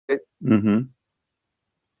Mm-hmm.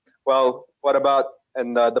 Well, what about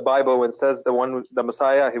in the Bible when it says the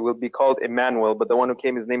Messiah, he will be called Emmanuel, but the one who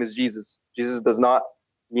came, his name is Jesus. Jesus does not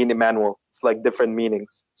mean Emmanuel. It's like different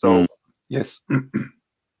meanings. So yes.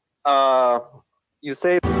 You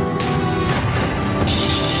say.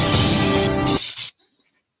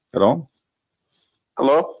 Hello?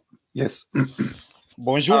 Hello? Yes.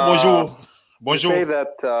 Bonjour, bonjour. Bonjour. You say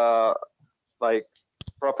that like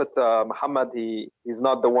Prophet Muhammad, he's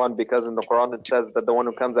not the one, because in the Quran it says that the one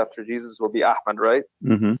who comes after Jesus will be Ahmad, right?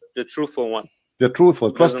 Mm-hmm. The truthful one. The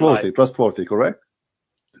truthful, trustworthy, correct?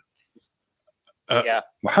 Yeah.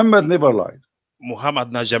 Muhammad never lied.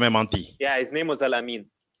 Muhammad n'a jamais menti. Yeah, his name was Al-Amin.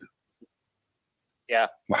 Yeah.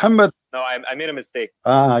 Muhammad. No, I made a mistake.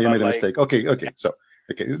 You made a mistake. Okay. So,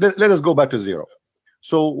 let us go back to zero.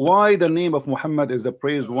 So, why the name of Muhammad is the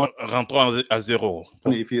praised one? Rentrons à zéro.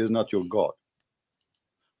 If he is not your God.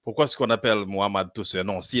 Pourquoi est-ce qu'on appelle Muhammad tous ces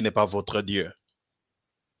noms s'il n'est pas votre Dieu?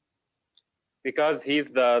 Because he's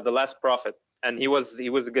the last prophet, and he was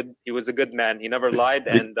a good man. He never lied,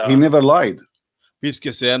 and he never lied.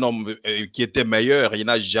 Puisque c'est un homme qui était meilleur, il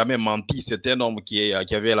n'a jamais menti. C'est un homme qui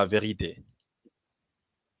avait la vérité.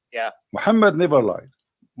 Yeah. Muhammad never lied.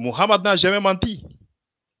 Muhammad n'a jamais menti.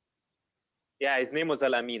 Yeah, his name was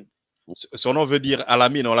Al-Amin. Son nom veut dire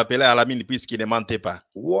Al-Amin. On l'appelait Al-Amin puisqu'il ne mentait pas.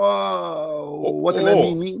 Wow. What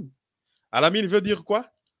Al-Amin mean? Al-Amin veut dire quoi?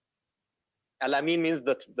 Al-Amin means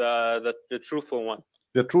the truthful one.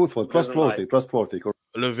 The truthful, trustworthy.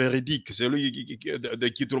 Le véridique, celui de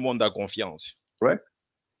qui tout le monde a confiance. Correct?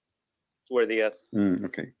 Worthy, yes.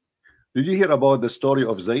 Okay. Did you hear about the story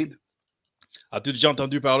of Zayd? As-tu déjà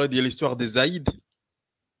entendu parler de l'histoire de Zaïd?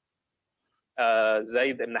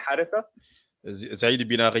 Zayd ibn Haritha? Zaïd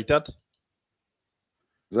ibn Haritha?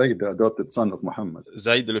 Zayd, the adopted son of Muhammad.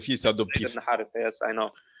 Zaïd, le fils adoptif. Zayd ibn Haritha, yes, I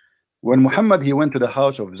know. When Muhammad he went to the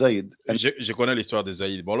house of Zayd. Je connais l'histoire de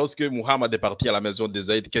Zaïd. Bon, lorsque Muhammad est parti à la maison de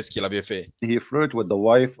Zaïd, qu'est-ce qu'il avait fait? He flirted with the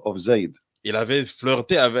wife of Zayd. Il avait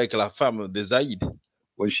flirté avec la femme de Zaïd.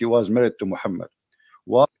 When she was married to Muhammad.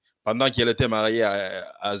 Pendant qu'elle était mariée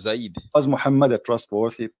à Zaïd. Was Muhammad a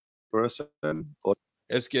trustworthy person?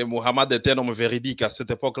 Est-ce que Muhammad était un homme véridique à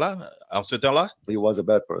cette époque-là, en ce temps-là? He was a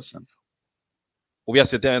bad person. Ou bien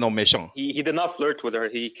c'était un homme méchant? He did not flirt with her.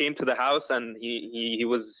 He came to the house and he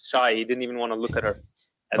was shy. He didn't even want to look at her.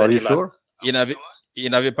 Are you sure?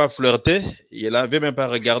 Il n'avait pas flirté. Il n'avait même pas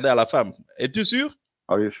regardé à la femme. Es-tu sûr?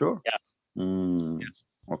 Are you sure? Yeah.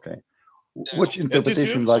 Okay. Which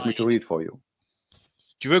interpretation would you like me to read for you?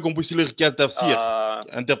 Tu veux qu'on puisse lire quel tafsir?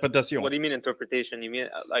 Interprétation. What do you mean interpretation? You mean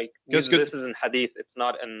like this is in hadith, it's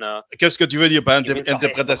not in Qu'est-ce que tu veux dire par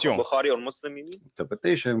interprétation? Bukhari or Muslim, you mean?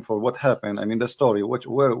 Interpretation for what happened. I mean the story.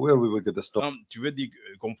 Where we will get the story? Non, tu veux dire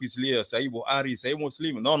qu'on puisse lire Sahih Bukhari, Sahih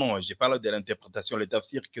Muslim? Non, j'ai parlé de l'interprétation, le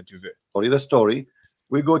tafsir que tu veux. The story.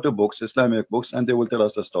 We go to books, Islamic books, and they will tell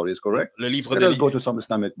us the story. Is correct? Le livre Let us go to some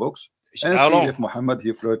Islamic books and see if Muhammad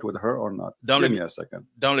he flirted with her or not. Give me a second.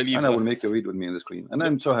 Dans le livre. And I will make you read with me on the screen. And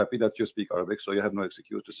I'm so happy that you speak Arabic, so you have no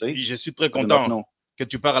excuse to say. Je suis très content que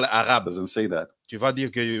tu parles arabe. Doesn't say that. Tu vas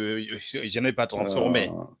dire que je n'ai pas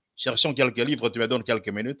transformé. Cherchons quelques livres. Tu me donnes quelques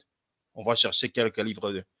minutes. On va chercher quelques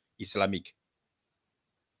livres islamiques.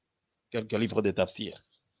 Quelques livres de tafsir.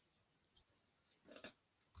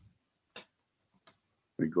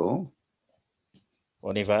 We go.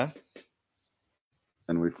 On y va.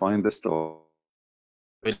 And we find the story.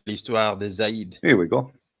 L'histoire de Zaïd. Here we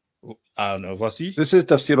go. Ah, voici. This is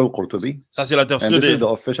Tafsir al-Qurtubi. Ça, c'est la tafsir and this is the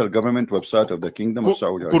official government website of the Kingdom of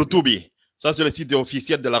Saudi Arabia. Qurtubi. Ça, c'est le site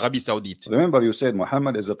officiel de l'Arabie Saoudite. Remember, you said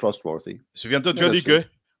Muhammad is a trustworthy. Souviens-toi, tu as dit que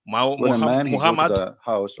Muhammad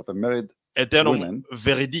est un homme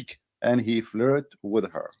véridique. And he flirted with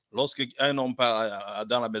her. Lorsqu'un homme part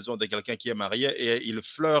dans la maison de quelqu'un qui est marié et il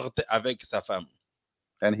flirte avec sa femme.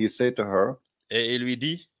 And he said to her, et il lui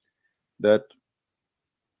dit that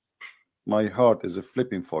my heart is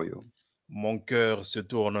flipping for you. Mon cœur se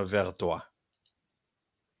tourne vers toi.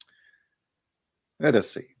 Let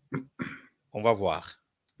us see. On va voir.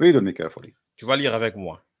 Read with me carefully. Tu vas lire avec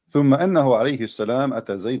moi. ثم أنه عليه السلام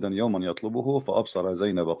أتى زيدا يوما يطلبه فأبصر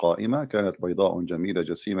زينب قائمة كانت بيضاء جميلة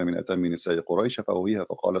جسيمة من أتم نساء قريش فأويها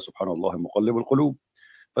فقال سبحان الله مقلب القلوب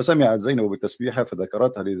فسمعت زينب بالتسبيح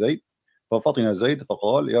فذكرتها لزيد ففطن زيد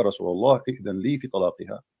فقال يا رسول الله إذن لي في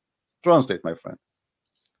طلاقها. Translate, my friend.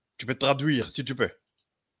 Tu peux traduire si tu peux.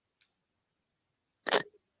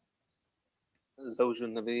 زوج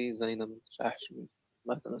النبي زينب شاحش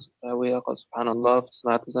مات فأويها قال سبحان الله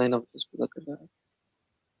فسمعت زينب بالتسبيح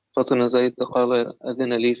فطن زيد قال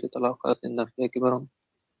أذن لي في طلاقات إن فيها كبرا.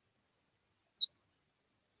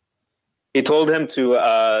 He told him to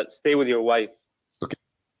stay with your wife. Okay.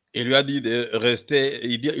 Il lui a dit de rester,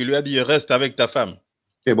 il lui a dit reste avec ta femme.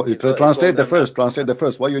 Okay, but So it translate told the them first. Translate the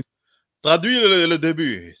first. Why you? Traduis le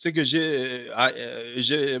début, ce que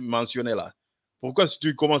j'ai mentionné là. Pourquoi si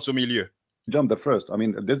tu commences au milieu? Jump the first. I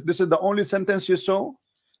mean, this is the only sentence you saw.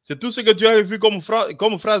 C'est tout ce que tu avais vu comme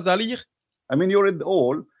phrase à lire? I mean, you read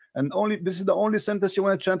all, and only this is the only sentence you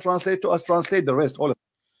want to translate to us. Translate the rest. All of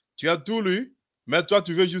Tu as tout lu, mais toi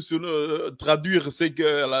tu veux juste traduire ce que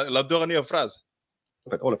la dernière phrase.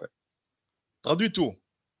 it. All of it. Traduis tout.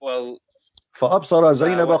 well, فأبصر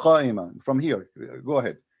زينب what- قائما. From here, go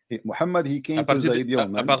ahead. Muhammad, he came to Zayd À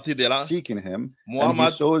Yawman, partir de là, seeking him, and he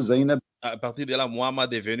Muhammad, saw Zaynab à partir de là,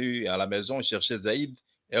 Muhammad est venu à la maison chercher Zaïd.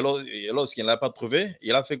 Et lorsqu'il ne l'a pas trouvé,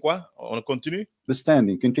 il a fait quoi? On continue?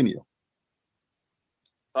 standing. Continue.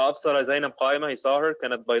 فأبصر زينب قائمة. He saw her.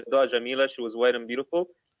 كانت بيضاء جميلة. She was white and beautiful.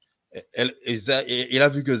 Il a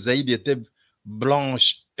vu que Zaïd était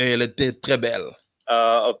blanche et elle était très belle.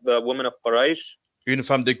 Of the women of Quraysh. Une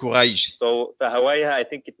femme de courage. So فهوايها, I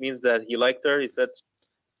think it means that he liked her. He said,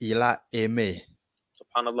 Il a aimé.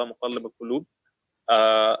 Subhanallah مقلب القلوب.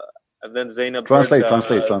 And then Zainab Translate. heard,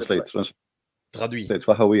 Translate. the- Translate. Translate. Traduit.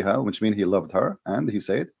 فهويها, which means he loved her, and he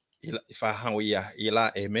said, Il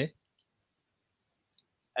a aimé.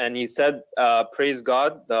 And he said, praise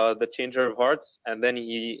God, the changer of hearts. And then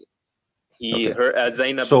he Okay. heard,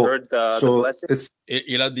 Zainab So- heard the so blessing. it Et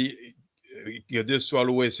il a dit que Dieu soit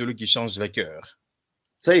loué, celui qui change les cœurs.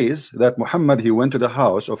 says that Muhammad, he went to the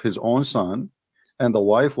house of his own son, and the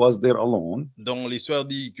wife was there alone. Donc l'histoire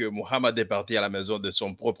dit que Muhammad est parti à la maison de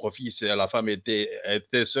son propre fils et la femme était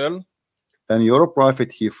seule. And your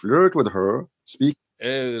prophet, he flirted with her, speak.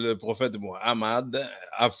 Et le prophète Muhammad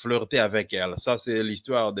a flirté avec elle. Ça, c'est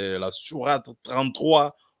l'histoire de la sourate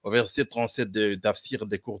 33 au verset 37 de Tafsir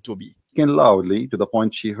de Qurtubi. Loudly to the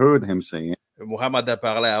point she heard him saying, Muhammad a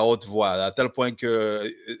parlé à haute voix, à tel point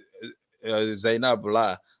que Zainab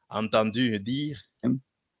l'a entendu dire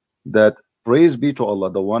that praise be to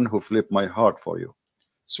Allah, the one who flipped my heart for you.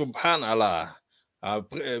 Subhanallah,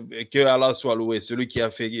 que Allah soit loué, celui qui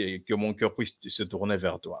a fait que mon cœur puisse se tourner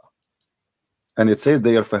vers toi. And it says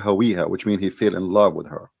there fahawiha, which means he fell in love with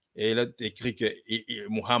her. Et il est écrit que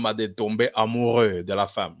Muhammad est tombé amoureux de la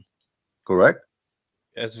femme. Correct?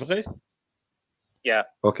 Est-ce vrai? Yeah.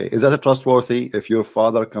 Okay. Is that trustworthy if your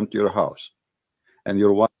father come to your house and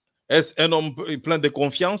your wife? Est-ce un homme plein de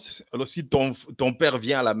confiance? Alors, si ton père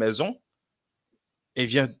vient à la maison et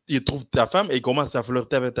il trouve ta femme et il commence à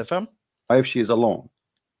flirter avec ta femme? If she is alone,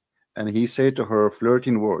 and he say to her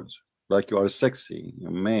flirting words like, you are sexy,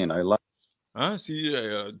 man, I like. Hein? Si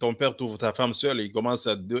ton père trouve ta femme seule et il commence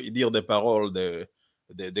à dire des paroles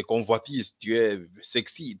de convoitise, tu es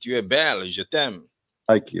sexy, tu es belle, je t'aime.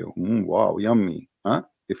 Like you. Wow, yummy. Huh?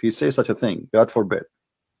 If he says such a thing, God forbid.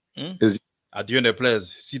 À Dieu ne plaise.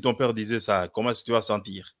 Si ton père disait ça, comment est-ce que tu vas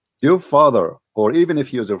sentir? Your father, or even if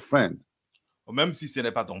he is your friend, Ou même si ce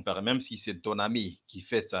n'est pas ton père, même si c'est ton ami qui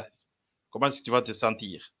fait ça, comment est-ce que tu vas te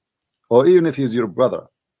sentir? or even if he is your brother,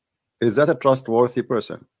 is that a trustworthy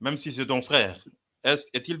person? Même si c'est ton frère,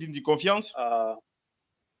 est-il digne de confiance?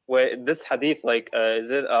 Wait, this hadith, like, is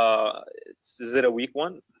it a weak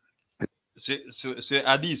one? Ce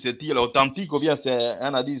hadith, est-il authentique ou bien c'est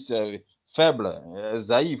un hadith faible,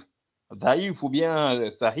 zaïf ou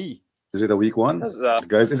bien sahih? Is it a weak one? Because,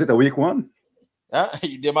 Guys, is it a weak one? Hein?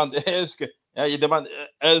 Il demande,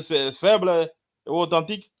 est-ce faible ou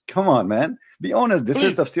authentique? Come on, man. Be honest. This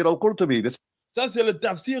is Tafsir al-Qurtubi. This Ça, c'est le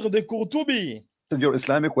tafsir de Qurtubi. is your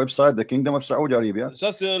Islamic website, the Kingdom of Saudi Arabia.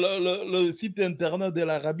 Ça, c'est le site internet de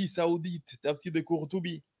l'Arabie Saoudite, tafsir de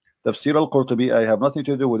Qurtubi. Tafsir al-Qurtubi, I have nothing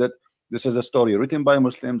to do with it. This is a story written by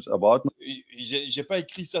Muslims about J'ai pas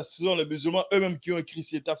écrit ça, ce sont les musulmans eux-mêmes qui ont écrit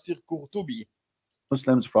ces tafsir Qurtubi.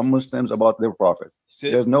 Muslims from Muslims about their prophet.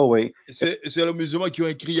 C'est There's no way. les musulmans qui ont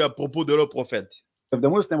écrit à propos de leur prophète. If the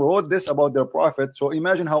Muslim wrote this about their prophet, so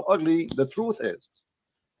imagine how ugly the truth is.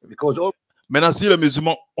 Because all Maintenant, si les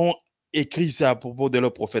musulmans ont écrit ça à propos de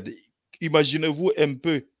leur prophète, imaginez-vous un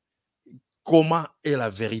peu comment est la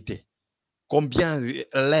vérité, combien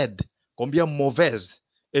laide, combien mauvaise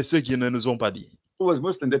est ceux qui ne nous ont pas dit. who was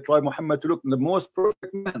Muslim, they tried Muhammad to look the most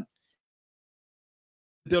perfect man.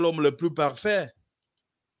 C'était l'homme le plus parfait.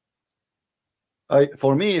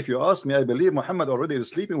 For me, if you ask me, I believe Muhammad already is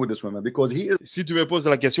sleeping with this woman because he is Si tu me poses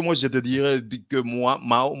la question, moi je te dirais que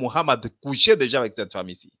Muhammad couchait déjà avec cette femme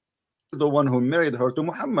ici. the one who married her to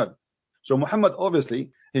Muhammad. So Muhammad,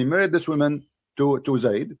 obviously, he married this woman to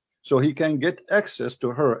Zayd, so he can get access to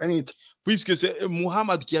her any Puisque c'est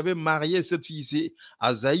Muhammad qui avait marié cette fille ici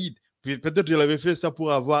à Zaïd Puis peut-être qu'il avait fait ça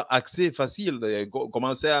pour avoir accès facile,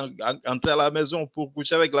 commencer à entrer à la maison pour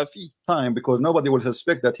coucher avec la fille. Time, because nobody will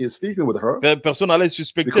suspect that he is sleeping with her, Personne n'allait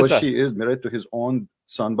suspecter because ça, she is married to his own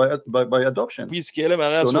son by adoption. puisqu'elle est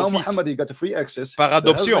mariée à So now son fils. Muhammad, he got free access. Par The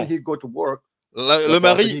adoption. husband, he go to work. Le He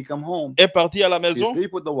mari come home. est parti à la He maison,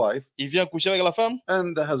 sleep with the wife, il vient coucher avec la femme,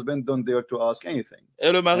 and the husband don't dare to ask anything.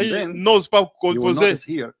 et le mari And then, n'ose pas You will poser, notice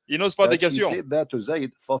here il n'ose pas de that she questions. said that to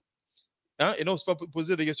Zayd. Hein, il n'ose pas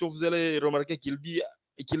poser des questions. Vous allez remarquer qu'il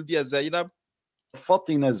dit à Zainab,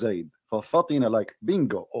 Fatina Zayd. For Fatina, like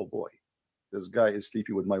bingo. Oh boy, this guy is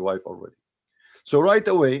sleeping with my wife already. So right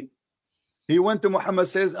away, he went to Muhammad,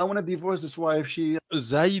 says, I want to divorce this wife. She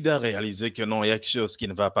Zaïd a réalisé que non, il y a quelque chose qui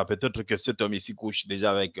ne va pas. Peut-être que cet homme ici couche déjà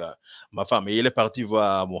avec ma femme. Et il est parti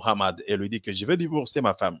voir Muhammad et lui dit que je vais divorcer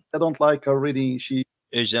ma femme. I don't like her really.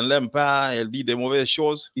 Et je ne l'aime pas, elle dit des mauvaises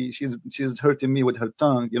choses. She's hurting me with her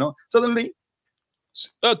tongue, you know. Suddenly,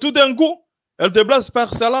 tout d'un coup, elle te blesse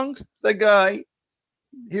par sa langue. the guy,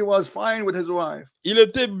 he was fine with his wife. Il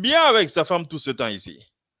était bien avec sa femme tout ce temps ici.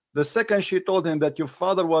 The second she told him that your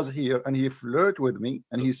father was here and he flirted with me,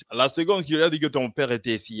 and he La seconde qu'il a dit que ton père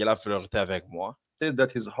était ici, il a flirté avec moi. says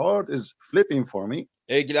that his heart is flipping for me.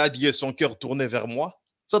 Et qu'il a dit que son cœur tournait vers moi.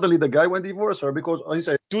 Suddenly, the guy went divorce her because he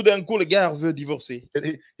said Tout d'un coup, le gars veut divorcer.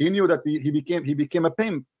 he knew that he became a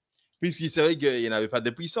pimp. Puisqu'il savait qu'il n'avait pas de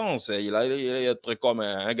puissance. Il allait être comme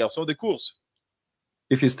un garçon de course.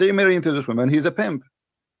 If he stay married to this woman, he's a pimp.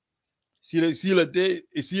 S'il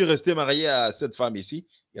restait marié à cette femme ici,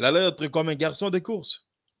 il allait être comme un garçon de course.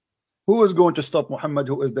 Who is going to stop Muhammad,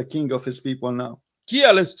 who is the king of his people now? Qui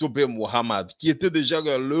allait stopper Muhammad, qui était déjà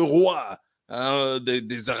le roi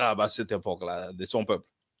des Arabes à cette époque-là, de son peuple?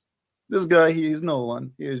 This guy, he is no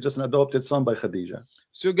one. He is just an adopted son by Khadija.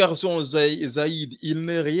 Ce garçon Zaïd, il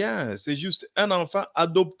n'est rien. C'est juste un enfant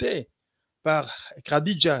adopté par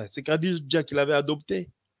Khadija. C'est Khadija qui l'avait adopté.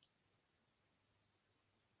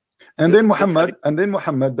 And then Muhammad,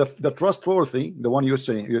 the trustworthy, the one you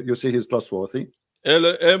say he's trustworthy.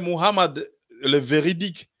 Et Muhammad, le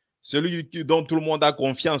véridique, celui dont tout le monde a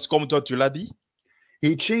confiance, comme toi tu l'as dit.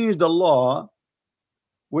 He changed the law,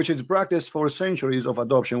 which is practiced for centuries of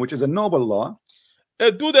adoption, which is a noble law.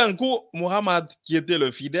 Et tout d'un coup, Muhammad, qui était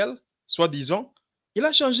le fidèle, soi-disant, il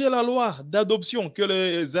a changé la loi d'adoption que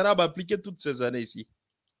les Arabes appliquaient toutes ces années ici.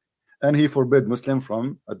 And he forbid Muslims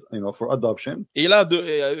from, for adoption. Et il a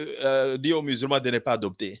dit aux musulmans de ne pas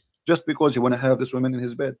adopter. Just because he want to have this woman in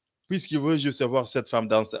his bed. Puisqu'il veut juste avoir cette femme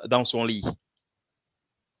dans son lit.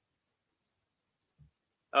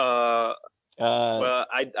 Well,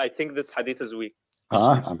 I think this hadith is weak.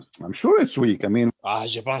 I'm sure it's weak. I mean,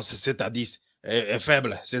 je pense que cet hadith est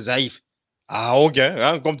faible, c'est zaïf. Ok,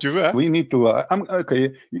 hein, comme tu veux. Hein? We need to,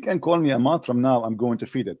 okay, you can call me a month from now, I'm going to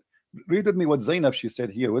feed it. Read with me what Zainab, she said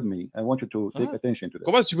here with me. I want you to take attention to this.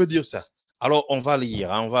 Comment tu peux dire ça? Alors, on va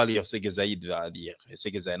lire ce que Zaïd va dire et ce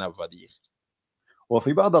que Zainab va dire.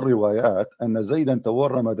 وفي بعض الروايات أن زيدا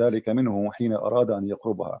تورم ذلك منه حين أراد أن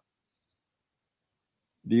يقربها.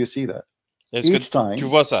 Do you see that? Each time, tu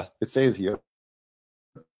vois ça? It says here,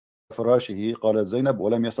 فراشه قالت زينب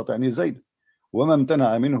ولم يستطعني زيد وما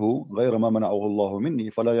امتنع منه غير ما منعه الله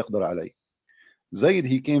مني فلا يقدر عليه. Zayd,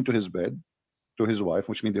 he came to his bed, to his wife,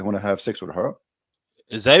 which means they want to have sex with her.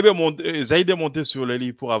 Zayd est monté sur le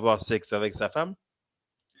lit pour avoir sexe avec sa femme.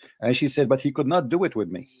 And she said, but he could not do it with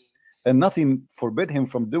me. And nothing forbid him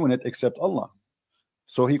from doing it except Allah.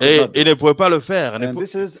 So he could not. Il ne pouvait pas le faire. And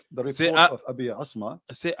this is the report of Abi Asma.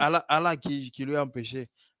 C'est Allah qui lui a empêché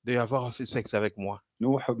d'avoir fait sexe avec moi.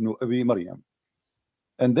 Nuh ibn Abi Maryam.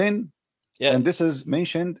 And then, and this is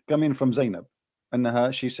mentioned coming from Zainab.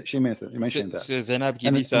 And she mentioned that. C'est Zainab qui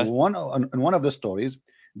and dit ça. In one of the stories,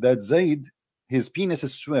 that Zayd, his penis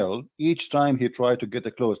swelled each time he tried to get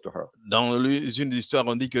close to her. Dans une histoire,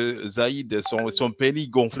 on dit que Zayd, son pénis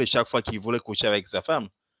gonflait chaque fois qu'il voulait coucher avec sa femme.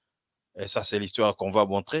 Et ça, c'est l'histoire qu'on va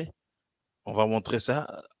montrer. On va montrer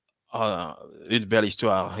ça. Une belle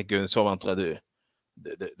histoire que nous sommes en train de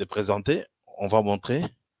présenter. On va montrer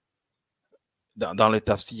dans les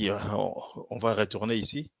tafsirs. On va retourner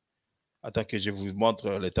ici. Attends que je vous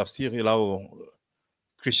montre les tafsirs. Et là où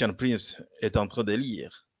Christian Prince est en train de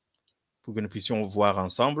lire. Pour que nous puissions voir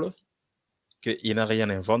ensemble qu'il n'a rien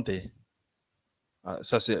inventé.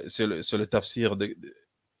 Ça, c'est le tafsir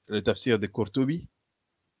de Courtoubi.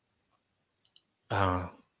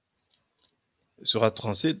 Surat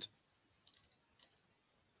 37.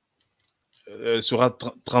 Surat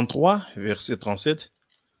 33, verset 37.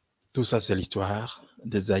 Tout ça, c'est l'histoire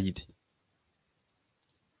de Zaïd.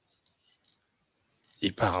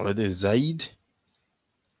 Il parle de Zaïd,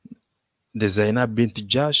 de Zainab bint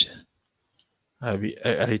Jash,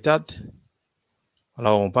 Haritad.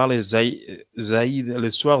 Alors, on parle de Zaïd. Le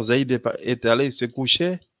soir, Zaïd est allé se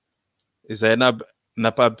coucher. Et Zainab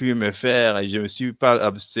n'a pas pu me faire et je ne me suis pas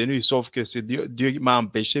abstenu, sauf que c'est Dieu m'a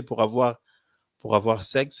empêché pour avoir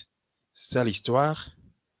sexe. C'est ça l'histoire.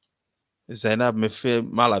 Zainab me fait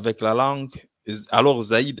mal avec la langue. Alors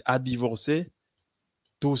Zaïd a divorcé.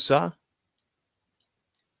 Tout ça.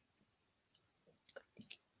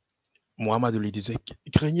 Mohammed lui disait,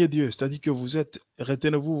 craignez Dieu, c'est-à-dire que vous êtes,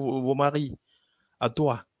 retenez-vous vos maris, à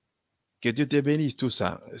toi, que Dieu te bénisse, tout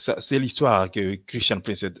ça. C'est l'histoire que Christian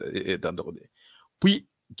Prince est entendue. Puis,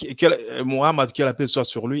 Mohammed, que la paix soit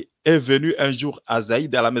sur lui, est venu un jour à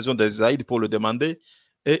Zaïd, à la maison de Zaïd, pour le demander,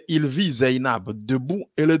 et il vit Zainab debout,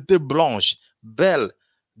 elle était blanche, belle,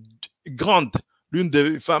 grande, l'une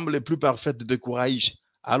des femmes les plus parfaites de Kouraïch.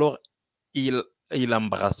 Alors, il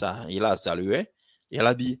l'embrassa, il a salué, et elle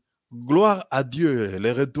a dit, gloire à Dieu,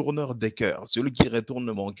 le retourneur des cœurs, celui qui retourne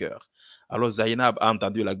mon cœur. Alors Zainab a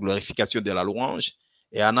entendu la glorification de la louange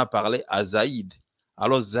et en a parlé à Zaïd.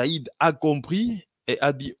 Alors Zaïd a compris et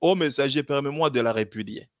a dit, ô messager, permets-moi de la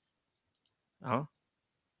répudier. Hein?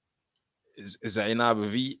 Zainab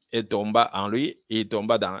vit et tomba en lui et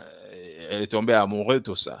elle est tombée amoureuse,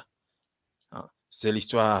 tout ça. Hein? C'est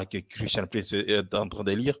l'histoire que Christian Prince est en train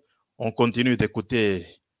de lire. On continue d'écouter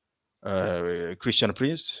Christian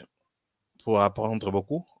Prince pour apprendre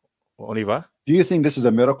beaucoup. On y va. Do you think this is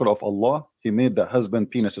a miracle of Allah? He made the husband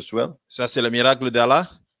penis as well. Ça, c'est le miracle d'Allah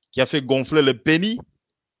qui a fait gonfler le pénis.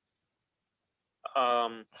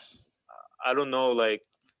 I don't know, like.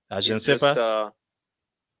 Je ne sais pas.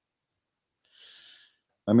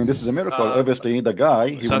 I mean, this is a miracle. Obviously, the guy,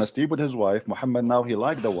 he want to sleep with his wife. Muhammad now, he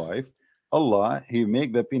liked the wife. Allah, he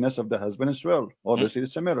make the penis of the husband as well. Obviously,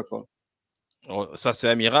 it's a miracle. Oh, ça, c'est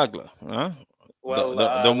un miracle. Hein? Well,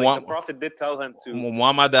 like the prophet did tell him to.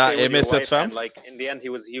 Muhammad a aimé cette femme. And, like, in the end, he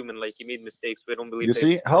was human. Like, he made mistakes. We don't believe. You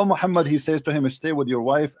see how Muhammad, he says to him, stay with your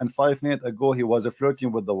wife, and 5 minutes ago he was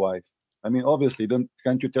flirting with the wife. I mean, obviously,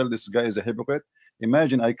 can't you tell this guy is a hypocrite?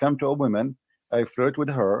 Imagine I come to a woman, I flirt with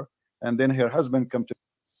her, and then her husband come to.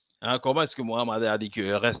 Hein, comment est-ce que Muhammad a dit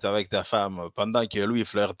que reste avec ta femme pendant que lui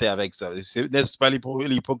flirtait avec ça? N'est-ce pas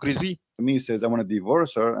l'hypocrisie? Me says I want to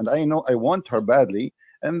divorce her, and I know I want her badly,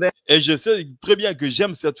 and then. Et je sais très bien que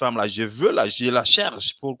j'aime cette femme-là, je la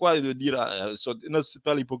cherche. Pourquoi de dire n'est-ce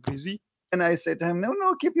pas l'hypocrisie? And I said to him,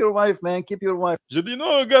 no, keep your wife, man, keep your wife. Je dis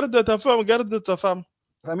non, garde ta femme, garde ta femme.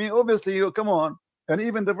 I mean, obviously, come on. And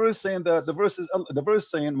even the verse saying that the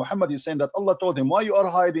verse saying Muhammad is saying that Allah told him, why you are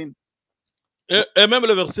hiding? Et même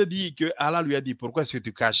le verset dit que Allah lui a dit, pourquoi est-ce que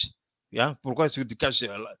tu caches? Hein? Pourquoi est-ce que tu caches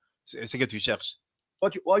ce que tu cherches?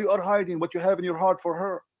 Why you are hiding what you have in your heart for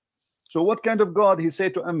her? So what kind of God he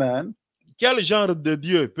said to a man? Quel genre de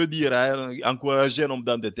Dieu peut dire encourager un homme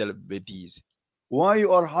dans de telles bêtises? Why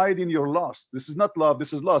you are hiding your lust? This is not love,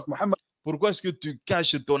 this is lust. Muhammad. Pourquoi est-ce que tu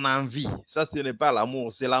caches ton envie? Ça, ce n'est pas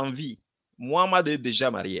l'amour, c'est l'envie. Muhammad est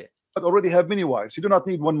déjà marié. I already have many wives. You do not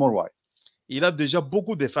need one more wife. Il a déjà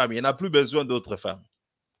beaucoup de femmes. Il n'a plus besoin d'autres femmes.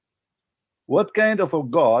 What kind of a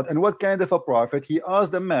God and what kind of a prophet he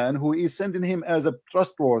asked a man who is sending him as a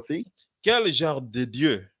trustworthy? Quel genre de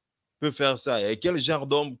Dieu peut faire ça? Et quel genre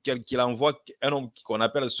d'homme qu'il envoie, un homme qu'on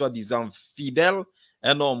appelle soi-disant fidèle,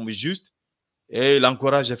 un homme juste, et il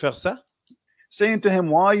encourage à faire ça? Saying to him,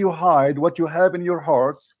 why you hide what you have in your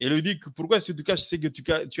heart? Il lui dit, pourquoi est-ce que tu caches ce que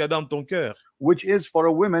tu as dans ton cœur? Which is for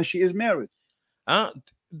a woman, she is married. Hein?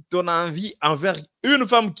 Ton envie envers une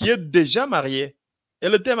femme qui est déjà mariée.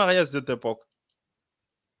 Elle était mariée à cette époque.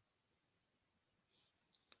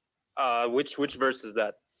 Which verse is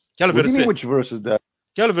that? Quel What do you verset? mean, which verse is that?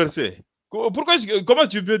 Quel verset? Comment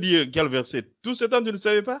tu peux dire quel verset? Tout ce temps, tu ne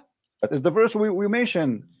savais pas? That is the verse we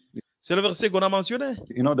mentioned. C'est le verset qu'on a mentionné.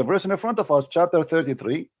 You know, the verse in front of us, chapter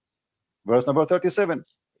 33, verse number 37.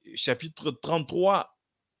 Chapitre 33,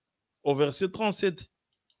 au verset 37.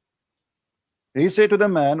 He said to the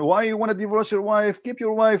man, why you want to divorce your wife? Keep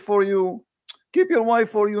your wife for you. Keep your wife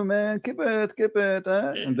for you, man. Keep it.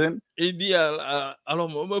 And then. Il dit, alors,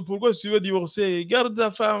 pourquoi tu veux divorcer? Garde ta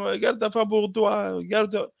femme pour toi.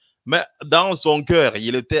 Mais dans son cœur,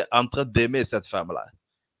 il était en train d'aimer cette femme-là.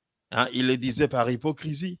 Hein? Il le disait par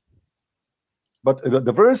hypocrisie. But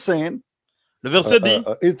the verse saying, le verset dit,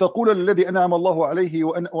 إذ تقول الذي أنعم الله عليه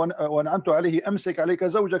وأنعمت عليه أمسك عليك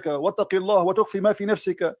زوجك واتق الله وتخفي ما في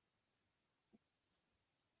نفسك.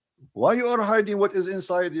 Why you are hiding what is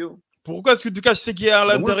inside you? Pourquoi est-ce que tu caches ce qui est à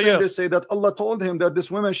l'intérieur? They say that Allah told him that this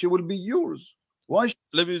woman she will be yours. Why?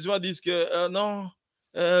 Les musulmans disent que non,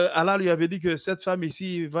 Allah lui avait dit que cette femme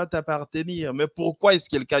ici va t'appartenir. Mais pourquoi est-ce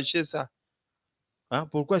qu'il cachait ça? Hein?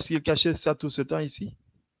 Pourquoi est-ce qu'il cachait ça tout ce temps ici?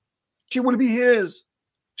 She will be his.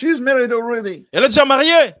 She's married already. Elle est déjà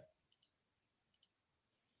mariée.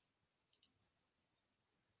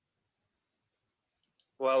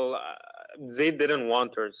 Well, Zayd didn't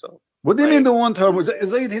want her, so. What do you mean don't want her?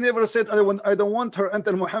 Zayd, he never said, I don't want her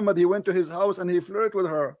until Muhammad, he went to his house and he flirted with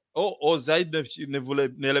her. Oh, Zayd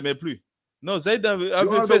ne l'aimait plus. Non, Zayd avait You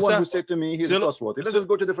are the fait one ça. who said to me, he's trustworthy. Let's just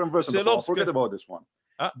go to a different verse in the Quran. Forget about this one.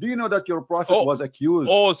 Ah. Do you know that your prophet was accused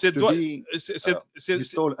c'est to toi, be, he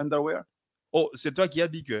stole underwear? c'est toi qui as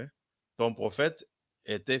dit que ton prophète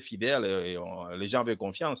était fidèle et les gens avaient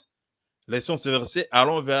confiance. Laissons ce verset,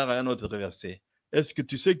 allons vers un autre verset. Est-ce que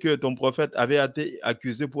tu sais que ton prophète avait été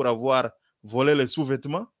accusé pour avoir volé les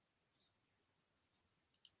sous-vêtements?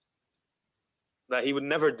 That he would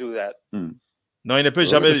never do that. Non, il ne peut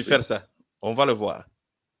jamais faire ça. On va le voir.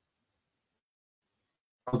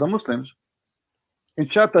 The Muslims, in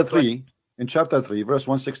chapter 3, verse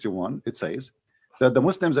 161, it says that the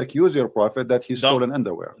Muslims accuse your prophet that he stole an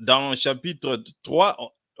underwear. Dans chapitre 3,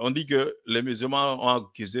 on dit que les musulmans ont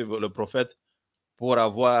accusé le prophète pour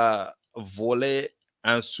avoir volé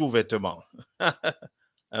un sous-vêtement.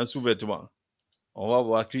 Un sous-vêtement. On va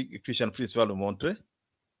voir, Christian Prince va le montrer,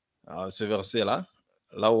 ce verset-là,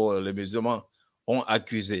 là où les musulmans ont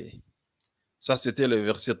accusé. Ça, c'était le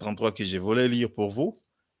verset 33 que je voulais lire pour vous.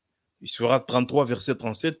 Il sera 33, verset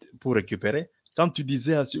 37 pour récupérer. Quand tu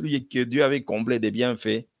disais à celui que Dieu avait comblé des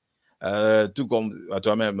bienfaits, tout comme à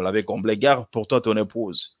toi-même l'avait comblé, garde pour toi ton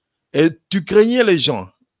épouse. Et tu craignais les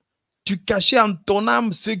gens. Tu cachais en ton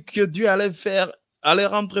âme ce que Dieu allait faire, allait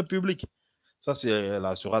rendre public. Ça, c'est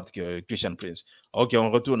la sourate que Christian Prince. Ok,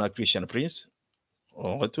 on retourne à Christian Prince.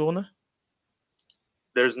 On retourne.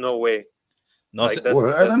 There's no way. Non, Like,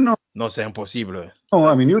 I don't know. non, c'est impossible. No,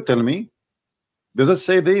 I mean, you tell me. Does it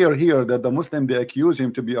say there here that the Muslim, they accuse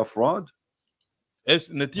him to be a fraud?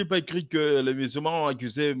 N'est-il pas écrit que les musulmans ont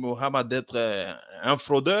accusé Mohammed d'être un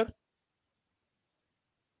fraudeur?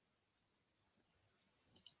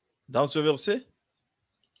 Dans ce verset?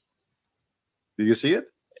 Do you see it?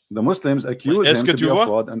 The Muslims accuse him to be a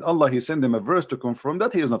fraud, and Allah, he sent them a verse to confirm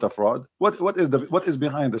that he is not a fraud. What is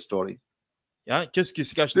behind the story? Hein? Qu'est-ce qui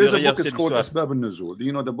se cache There's a derrière book, cette it's called histoire? Asbab al-Nuzul. Do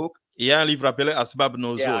you know the book? Il y a un livre appelé Asbab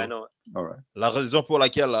Nuzul. Yeah, I know. All right. La raison pour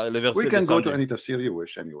laquelle le verset We can go to descendu. any tafsir you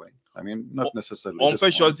wish anyway. I mean, not necessarily. On this peut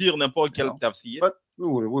one, choisir n'importe quel you know. tafsir. But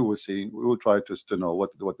we will see. We will try to know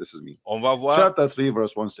what this is mean. On va voir Chapter 3,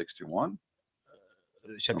 verse 161.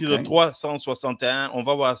 chapitre Okay. 361. On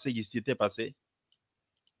va voir ce qui s'était passé.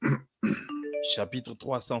 Chapitre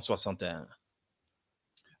 361.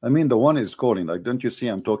 I mean, the one is calling. Like, don't you see?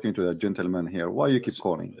 I'm talking to that gentleman here. Why you keep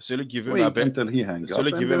calling? Celui qui veut Wait m'appeler. until he hangs up,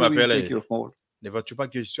 Celui qui and veut then we m'appeler. take your call. Ne vois-tu pas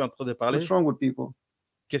que je suis en train de parler? What's wrong with people?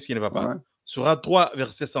 Qu'est-ce qui ne va pas? All right. Surat 3,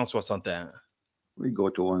 verset 161. We go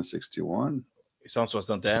to 161.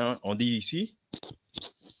 161, on dit ici.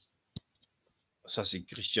 Ça, c'est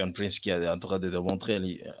Christian Prince qui est en train de démontrer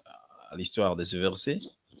l'histoire de ce verset.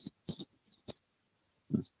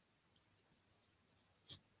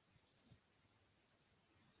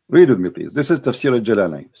 Read with me, please. This is Tafsir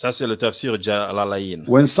al-Jalalain. Ça, c'est le tafsir Jalalain.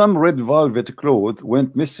 When some red velvet cloth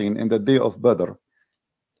went missing in the day of Badr,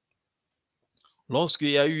 Lorsqu'il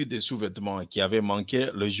y a eu des sous-vêtements qui avaient manqué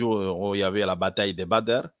le jour où il y avait la bataille de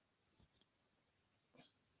Badr,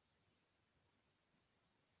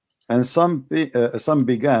 and some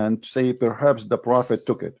began to say perhaps the prophet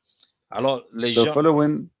took it. alors les The gens,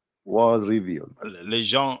 following was revealed. les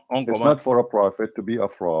gens ont It's commencé. not for a prophet to be a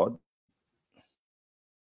fraud.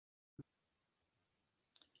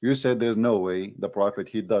 You said there's no way the prophet,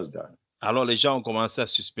 he does that. Alors les gens ont commencé à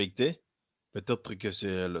suspecter, peut-être que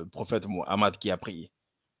c'est le prophète Muhammad qui a pris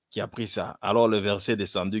ça. Alors le verset est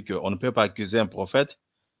descendu qu'on ne peut pas accuser un prophète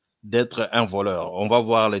d'être un voleur. On va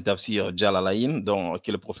voir les tafsirs Jalalain, donc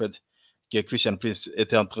que le prophète, que Christian Prince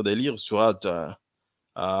était en train de lire, surat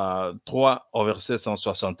 3 au verset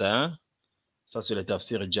 161. Ça c'est le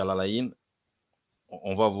tafsir Jalalain.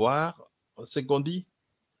 On va voir ce qu'on dit.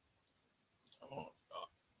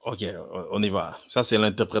 Ok, on y va. Ça, c'est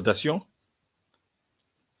l'interprétation.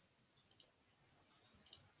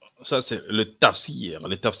 Ça, c'est le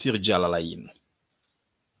tafsir Jalalain.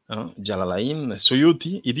 Hein? Jalalain,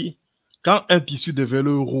 Suyuti, il dit, quand un tissu de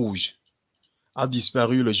velours rouge a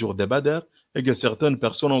disparu le jour de Badr et que certaines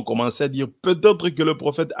personnes ont commencé à dire, peut-être que le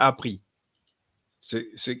prophète a pris. Ce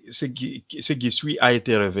qui suit a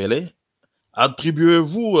été révélé.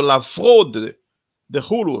 Attribuez-vous la fraude de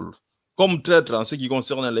Hulul comme traître en ce qui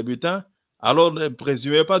concerne les butins, alors ne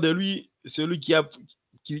présumez pas de lui, celui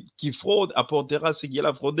qui fraude apportera ce qu'il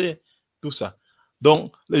a fraudé, tout ça.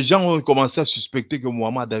 Donc, les gens ont commencé à suspecter que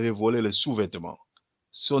Muhammad avait volé les sous-vêtements.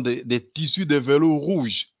 Ce sont des tissus de velours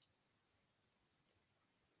rouge.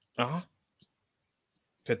 Hein?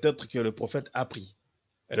 Peut-être que le prophète a pris.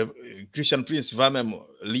 Christian Prince va même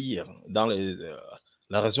lire dans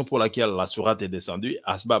la raison pour laquelle la sourate est descendue,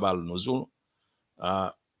 Asbab al-Nuzul.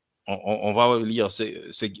 On va lire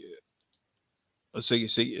ce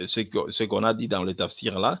qu'on a dit dans le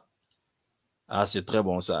tafsir là. Ah, c'est très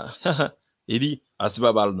bon ça. Il dit,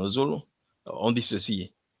 Asbab al-Nuzul, on dit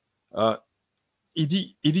ceci. Il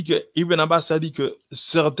dit que Ibn Abbas a dit que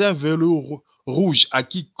certains velours rouges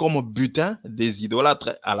acquis comme butin des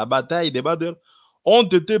idolâtres à la bataille des Badr ont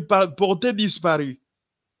été portés disparus.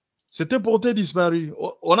 C'était porté disparu.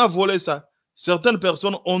 On a volé ça. Certaines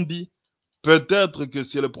personnes ont dit peut-être que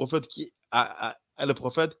c'est le prophète que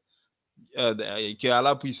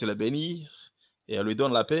Allah puisse le bénir et lui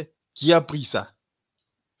donne la paix, qui a pris ça.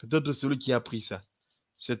 Peut-être celui qui a pris ça.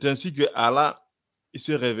 C'est ainsi que Allah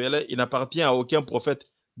s'est révélé. Il n'appartient à aucun prophète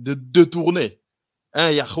de détourner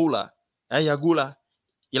un Yahoula, un Yagoula.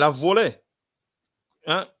 Il a volé.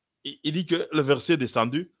 Hein? Il dit que le verset est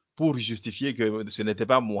descendu pour justifier que ce n'était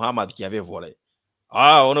pas Muhammad qui avait volé.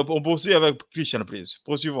 Ah, on poursuit avec Christian, please.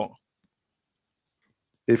 Poursuivons.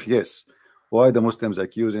 If yes, why the Muslims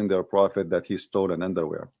accusing their prophet that he stole an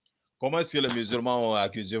underwear? Comment est-ce que les musulmans ont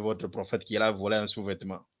accusé votre prophète qu'il a volé un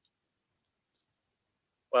sous-vêtement?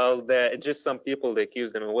 Well, it's just some people they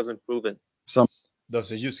accused him. It wasn't proven. Donc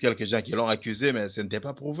c'est juste quelques gens qui l'ont accusé, mais ce n'était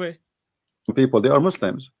pas prouvé. People, they are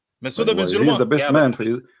Muslims. Mais ce sont des Well, musulmans. he's the best man.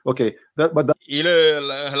 Okay, but Il est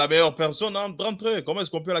la meilleure personne d'entre eux. Comment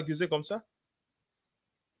est-ce qu'on peut l'accuser comme ça?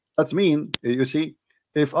 that's mean. You see,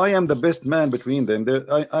 if I am the best man between them,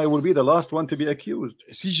 I will be the last one to be accused.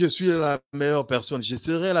 Si je suis la meilleure personne, je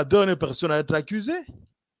serai la dernière personne à être accusée.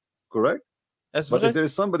 Correct? Est-ce But vrai? if there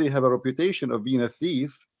is somebody who have a reputation of being a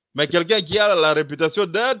thief, Mais quelqu'un qui a la réputation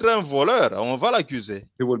d'être un voleur, on va l'accuser.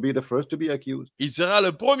 he will be the first to be accused. Il sera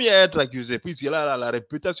le premier à être accusé, puisqu'il a la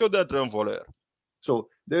réputation d'être un voleur. So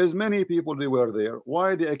there's many people they were there.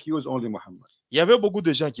 Why they accuse only Muhammad? Il y avait beaucoup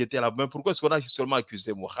de gens qui étaient là, mais pourquoi est-ce qu'on a seulement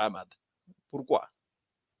accusé Muhammad? Pourquoi?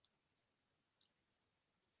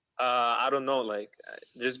 I don't know. Like,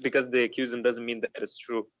 just because they accuse him doesn't mean that it's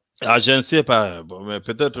true. Ah, je ne sais pas, bon, mais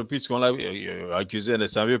peut-être puisqu'on l'a accusé,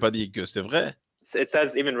 ça ne veut pas dire que c'est vrai. It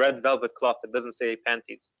says even red velvet cloth. It doesn't say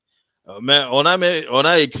panties. Mais on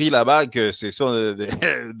a écrit là-bas que ce sont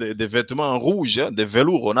des vêtements rouges, hein, des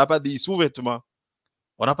velours. On n'a pas dit sous-vêtements.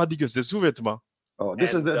 On n'a pas dit que c'est sous-vêtements. Oh,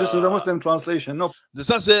 this is the Muslim translation. No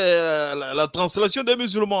Ça, c'est la translation des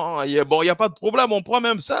musulmans. Hein. Bon, il n'y a pas de problème, on prend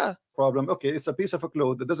même ça. problem. Okay, it's a piece of a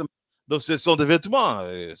cloth. It doesn't Donc, ce sont des vêtements.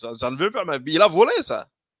 Ça ne veut pas, mais il a volé ça.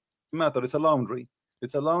 matter. It's a laundry.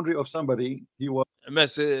 It's a laundry of somebody. He Mais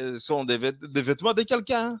ce sont des vêtements de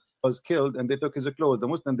quelqu'un. was killed and they took his clothes. The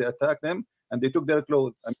Muslims, they attacked them and they took their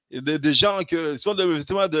clothes. Des gens qui sont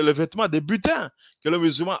le vêtement des butins que les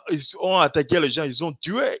musulmans ils ont attaqué les gens, ils ont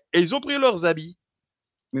tué et ils ont pris leurs habits.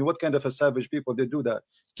 I mean, what kind of a savage people they do that?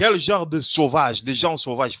 Quel genre de sauvages, des gens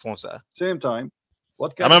sauvages font ça? Same time, what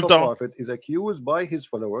En kind même of a temps. prophet is accused by his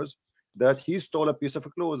followers that he stole a piece of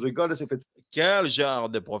clothes, regardless if it's Quel genre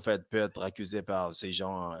de prophète peut être accusé par ces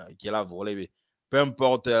gens qu'il a volé, peu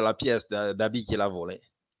importe la pièce d'habit qu'il a volé?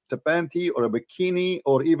 a panty or a bikini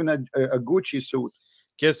or even a Gucci suit?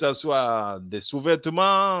 Que ce soit des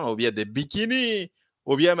sous-vêtements, ou bien des bikinis,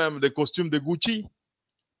 ou bien même des costumes de Gucci.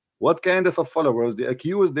 What kind of a followers they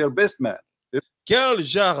accuse their best man? Quel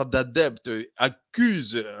genre d'adeptes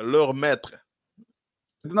accuse leur maître?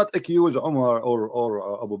 They do not accuse Omar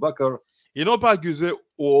or Abu Bakr. Ils n'ont pas accusé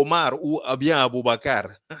Omar ou bien Abu Bakr.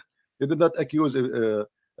 They do not accuse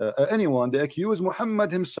anyone. They accuse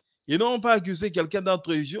Muhammad himself, Ils n'ont pas accusé quelqu'un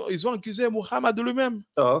d'entre eux. Ils ont accusé Muhammad lui-même.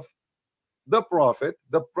 the prophet,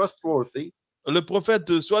 the trustworthy, Le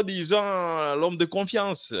prophète, soi-disant, l'homme de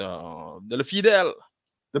confiance, le fidèle,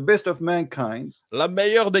 the best of mankind, la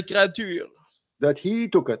meilleure des créatures. that he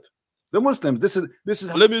took it. The Muslims, this is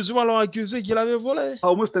Les musulmans l'ont accusé qu'il avait volé.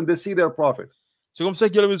 how Muslims they see their prophet. C'est comme ça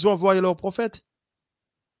que les musulmans voient leur prophète.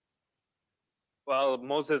 Well,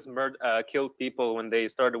 Moses killed people when they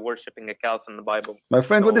started worshiping a calf in the Bible. My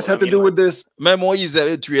friend, what So, this had I to mean, do with this? Mais Moïse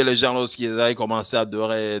avait tué les gens lorsqu'ils avaient commencé à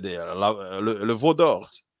adorer le veau d'or.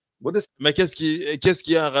 What does Mais qu'est-ce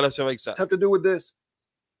qui a en relation avec ça? have to do with this?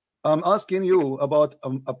 I'm asking you about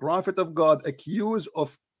a prophet of God accused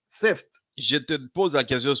of theft Je te pose la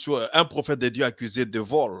question sur un prophète de Dieu accusé de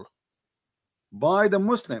vol by the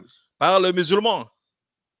Muslims. par le musulman.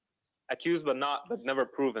 accused but never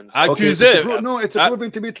proven. Accusé, It's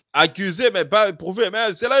proven to be accusé, mais pas éprouvé.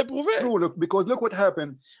 Mais c'est là éprouvé. true. Look, because look what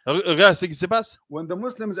happened Regarde ce qui se passe. when the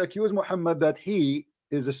Muslims accuse Muhammad that he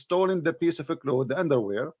is stolen the piece of a cloth, the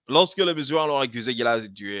underwear, Lorsque le musulman l'ont accusé qu'il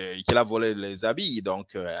a volé les habits,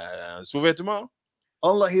 donc un sous-vêtement,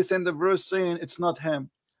 Allah, he sent the verse saying it's not him.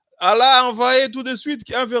 Allah a envoyé tout de suite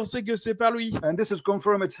un verset que c'est pas lui. And this is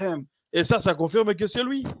confirmed it's him. Et ça confirme que c'est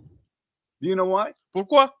lui. Do you know why?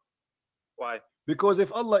 Pourquoi? Why? Because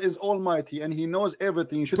if Allah is almighty and he knows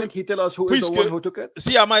everything, shouldn't he tell us who is the one who took it?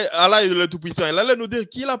 Si Allah est le Tout-Puissant, il allait nous dire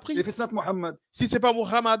qui l'a pris. If it's not Muhammad. Si c'est pas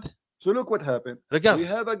Muhammad. So look what happened. Regarde. We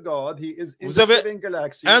have a God, he is in Vous the avez seven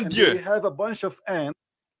galaxies, un and Dieu. we have a bunch of ants.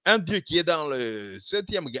 Un Dieu qui est dans la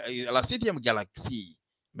 7e galaxie.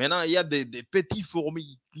 Maintenant, il y a des petits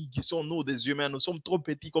fourmis qui sont nous, des humains. Nous sommes trop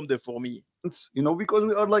petits comme des fourmis. You know, because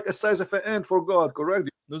we are like a size of an ant for God, correct?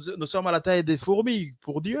 Nous sommes à la taille des fourmis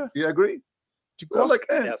pour Dieu. You agree? Tu We are crois? like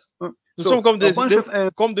ants. Yes. Nous So, sommes comme a bunch of ants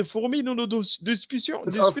comme des fourmis. Nous disputons.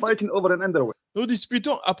 are fighting over an underwear. Nous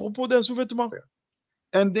disputons à propos d'un sous-vêtement.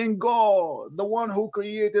 And then God, the one who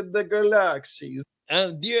created the galaxies,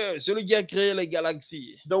 Un Dieu, celui qui a créé les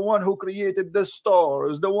galaxies, the one who created the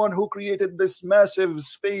stars, the one who created this massive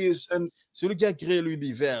space and celui qui a créé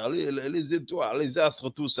l'univers, les étoiles, les astres,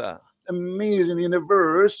 tout ça. amazing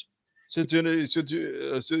universe, C'est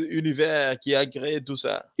univers qui a créé tout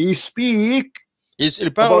ça. he speak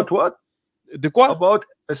Il parle about what? de quoi? About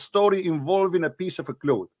a story involving a piece of a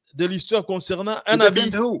cloth. De l'histoire concernant To un habit.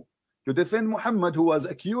 defend who? To defend Muhammad, who was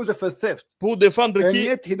accused of a theft. Pour défendre And qui?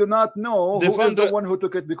 yet he do not know who is Défendre- the one who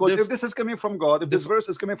took it. Because if this is coming from God, if this verse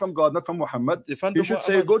is coming from God, not from Muhammad, Défendre you should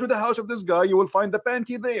say, Muhammad. go to the house of this guy, you will find the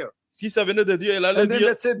panty there. Si ça venait de Dieu, il allait And then dire,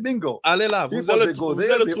 that's it, bingo. allez là, vous People, allez they go vous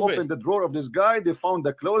there, allez they trouver. open the drawer of this guy, they found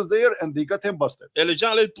the clothes there, and they got him busted. Et les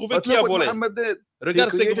gens allaient trouver But qui a look what volé. Muhammad did. He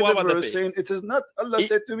Regarde ce que created a Muhammad a verse fait. saying, it is not, Allah Il-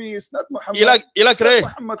 said to me, it's not Muhammad. Il a It's créé,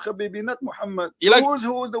 not Muhammad, Habibi, not Muhammad. Il a- So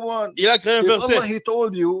who's the one? il a créé un If Allah, verset. he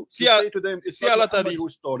told you Si to Allah- say to them, it's si not Allah t'a Muhammad dit- who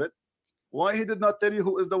stole it, why he did not tell you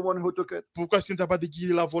who is the one who took it? Pourquoi est-ce qu'il ne t'a pas dit qui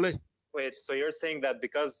l'a volé? Wait, so you're saying that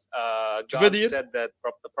because Tu veux God dire? said that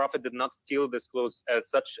the prophet did not steal this clothes,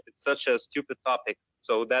 it's such a stupid topic.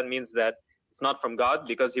 So that means that it's not from God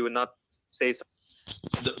because he would not say so.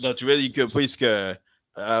 Donc, tu veux dire que puisque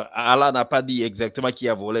Allah n'a pas dit exactement qui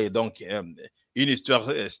a volé, donc une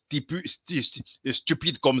histoire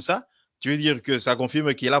stupide comme ça, tu veux dire que ça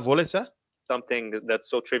confirme qu'il a volé ça? Something that's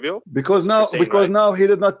so trivial. Because You're saying, right? now he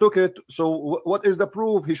did not took it. So what is the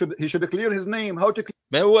proof? He should clear his name. How to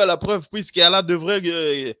Mais où est la preuve puisqu'Allah devrait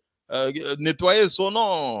nettoyer son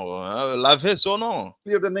nom, laver son nom?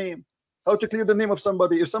 clear the name? How to clear the name of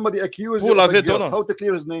somebody? If somebody accused Pour you of a laver ton guilt, nom. how to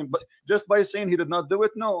clear his name? But just by saying he did not do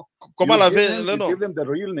it, no. Comment You give laver him- le you nom? give them the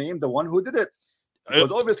real name, the one who did it.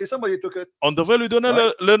 Because obviously somebody took it. On devrait lui donner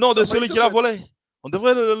Right. le nom de Somebody celui qui took l'a it. volé. On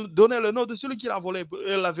devrait lui donner le nom de celui qui l'a volé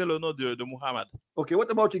et laver le nom de Muhammad. Okay, what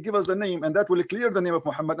about you give us the name, and that will clear the name of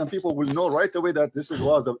Muhammad, and people will know right away that this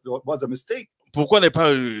was a mistake. Pourquoi ne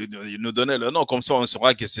pas nous donner le nom? Comme ça, on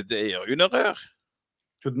saura que c'était une erreur.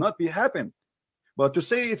 Should not be happen. But to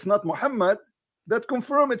say it's not Muhammad, that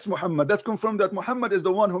confirm it's Muhammad. That confirm that Muhammad is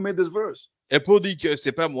the one who made this verse. Et pour dire que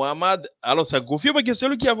c'est pas Muhammad, alors ça confirme que c'est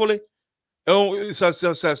lui qui a volé. Et ça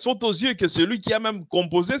saute aux yeux que c'est lui qui a même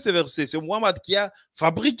composé ces versets. C'est Muhammad qui a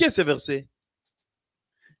fabriqué ces versets.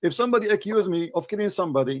 If somebody accused me of killing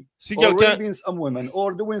somebody, Si or quelqu'un raping some women,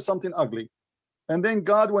 or doing something ugly, and then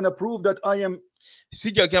God want to prove that I am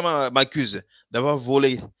m'accuse d'avoir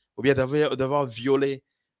volé ou bien d'avoir violé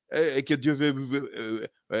et que Dieu veut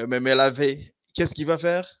me laver, qu'est-ce qu'il va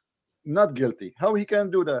faire? not guilty, how he can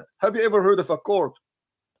do that? Have you ever heard of a court?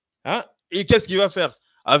 Hein? Et qu'est-ce qu'il va faire?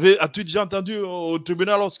 As-tu déjà entendu au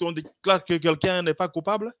tribunal lorsqu'on déclare que quelqu'un n'est pas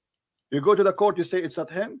coupable? You go to the court, you say it's not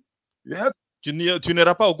him. You have Tu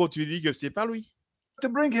n'iras pas au cours, tu dis que c'est pas lui. to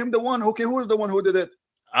bring him the one. Okay, who is the one who did it?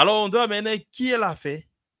 Alors on doit mener qui l'a fait.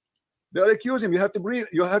 They are accusing him.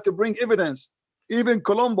 You have to bring evidence. Even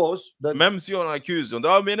Columbus, that Même si on accuse, on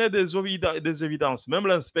doit amener des évidences. Même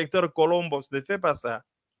l'inspecteur Columbus ne fait pas ça.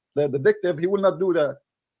 the detective, he will not do that.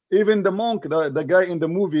 Even the monk, the guy in the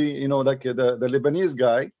movie, you know, like the Lebanese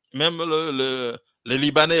guy, Même le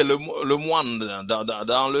Libanais, le moine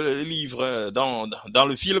dans le livre, dans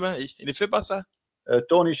le film, il ne fait pas ça.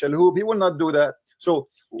 Tony Shalhoub, he will not do that. So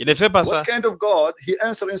Il ne fait pas ça. what kind of God he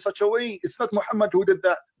answered in such a way? It's not Muhammad who did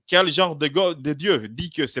that. Quel genre de Dieu dit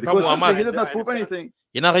que c'est pas Because simply he Muhammad? did not prove anything.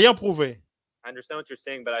 Il n'a rien prouvé. I understand what you're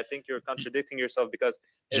saying, but I think you're contradicting yourself because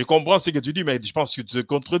Je comprends ce que tu dis, mais je pense que tu te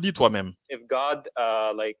contredis toi-même. if God,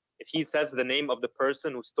 if he says the name of the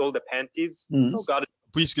person who stole the panties, Mhm. so God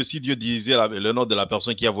Puisque si Dieu disait le nom de la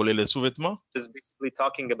personne qui a volé les sous-vêtements, is basically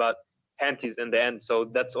talking about panties in the end. So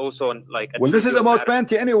that's also like a Well, this is trivial about matter.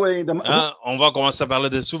 panty anyway. Hein, on va commencer à parler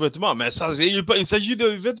des sous-vêtements, mais ça, il s'agit de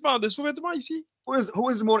vêtements, de sous-vêtements ici. Who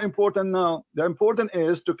is more important now? The important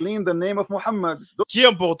is to clean the name of Muhammad. Qui est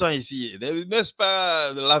important ici? N'est-ce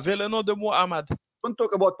pas laver le nom de Muhammad? Don't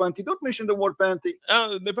talk about panty. Don't mention the word panty.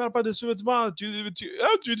 Hein, ne parle pas de sous-vêtements. Tu veux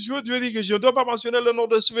dire que je ne dois pas mentionner le nom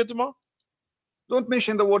de sous-vêtements? Don't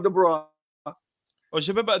mention the word bra. Oh,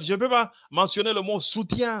 je ne peux pas mentionner le mot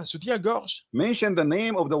soutien, soutien-gorge. Mention the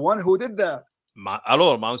name of the one who did that.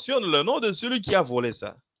 Alors, mentionne le nom de celui qui a volé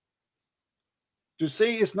ça. To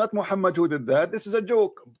say it's not Muhammad who did that, this is a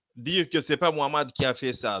joke. Dire que c'est pas Muhammad qui a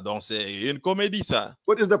fait ça, donc c'est une comédie ça.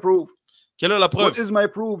 What is the proof? Quelle est la preuve? What is my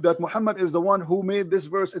proof that Muhammad is the one who made this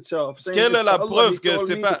verse itself? Saying Quelle est la Allah, preuve he que told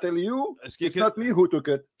c'est me pas- to tell you, Est-ce it's not me who took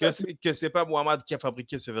it. que c'est pas Muhammad qui a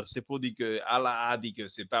fabriqué ce verset pour dire que Allah a dit que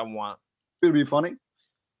c'est pas moi? It will be funny.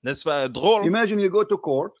 N'est-ce pas drôle? Imagine you go to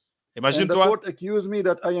court and the Imagine-toi, court accuse me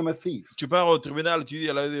that I am a thief. tu pars au tribunal, tu dis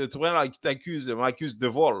le tribunal qui m'accuse de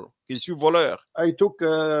vol, que je suis voleur. I took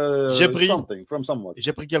J'ai pris- something from someone.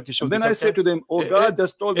 J'ai pris quelque chose And de then I say quelqu'un. to them, oh, Et- God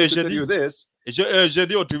just told me et to je tell dis- you this. Et j'ai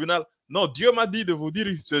dit au tribunal, non, Dieu m'a dit de vous dire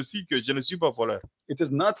ceci, que je ne suis pas voleur. It is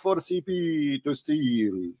not for CP to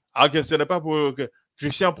steal. Alors que ce n'est pas pour que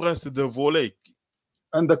Christian Prince de voler.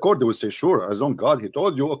 And the court, they will say, sure, as long God, he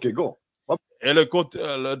told you, okay, go. Et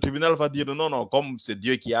le tribunal va dire, non, non, comme c'est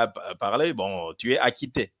Dieu qui a parlé, bon, tu es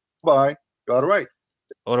acquitté. Bye. You are right.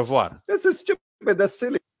 Au revoir. This is stupid. That's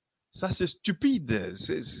silly. Ça, c'est stupide.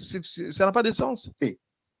 Ça n'a pas de sens.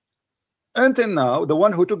 Until now, the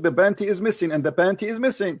one who took the panty is missing, and the panty is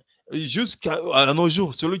missing. Jusqu'à nos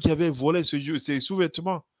jours, celui qui avait volé ses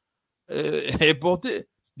sous-vêtements est porté,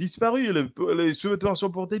 disparu. Les sous-vêtements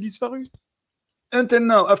sont portés disparus. Until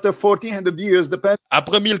now, after 1400 years, the panty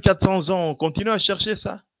Après 1400 ans, on continue à chercher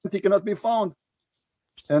ça. cannot be found.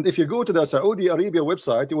 And if you go to the Saudi Arabia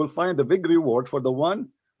website, you will find the big reward for the one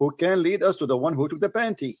who can lead us to the one who took the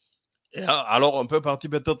panty. Et alors, on peut partir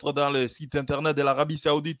peut-être dans le site internet de l'Arabie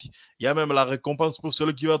Saoudite. Il y a même la récompense pour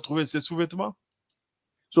celui qui va trouver ses sous-vêtements.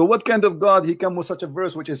 So what kind of God he come with such a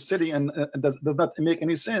verse which is silly and does not make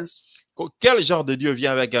any sense? Quel genre de Dieu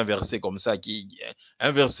vient avec un verset comme ça,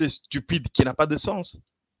 un verset stupide qui n'a pas de sens?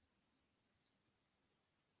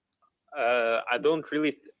 I don't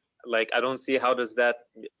really I don't see how does that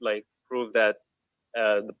prove that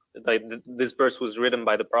this verse was written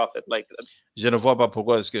by the prophet. Je ne vois pas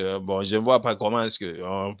pourquoi je ne vois pas comment est-ce que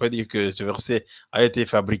on peut dire que ce verset a été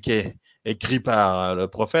fabriqué, écrit par le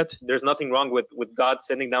prophète. There's nothing wrong with God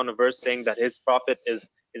sending down a verse saying that his prophet is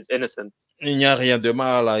innocent. Il n'y a rien de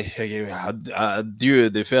mal à Dieu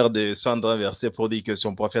de faire descendre un verset pour dire que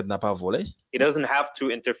son prophète n'a pas volé. He doesn't have to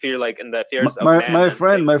interfere in the affairs of My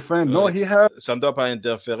man. friend, no, he have Ça ne doit pas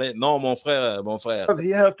interférer. Non, mon frère.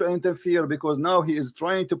 he have to interfere because now he is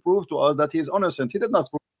trying to prove to us that he is innocent. He did not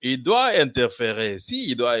prove. Il doit interférer. Si,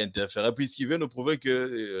 il doit interférer puisqu'il veut nous prouver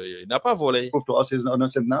qu'il n'a pas volé. Prove to us he is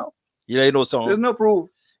innocent now. Il est innocent. There's no proof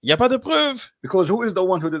Il n'y a pas de preuve. because who is the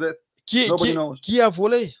one who did it? Nobody knows. Qui a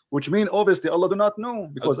volé? Which means obviously Allah do not know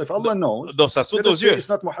because if Allah knows, Donc ça saute let aux us say yeux. it's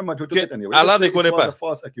not Muhammad who took Que it anyway. Allah Let's say ne connaît it was pas. a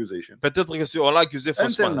false accusation. Peut-être que si on l'a accusé Until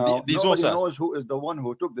faussement. now, Disons nobody ça. knows who is the one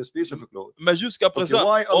who took this piece of clothes. Mais jusqu'à Okay, présent,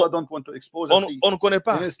 why Allah don't want to expose a thief? on ne connaît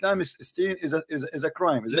pas. In Islam, stealing is a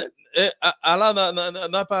crime, is it? Et Allah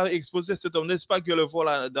n'a pas exposé cet homme. N'est-ce pas que le vol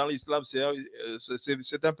dans l'islam, c'est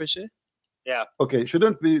un péché? Yeah. Okay,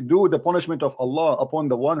 shouldn't we do the punishment of Allah upon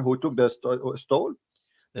the one who took the stole?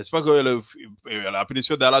 N'est-ce pas que la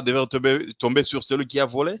punition d'Allah devrait tomber sur celui qui a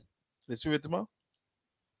volé les sous-vêtements?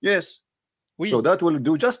 Yes. Oui. So that will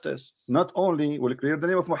do justice. Not only will clear the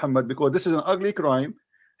name of Muhammad because this is an ugly crime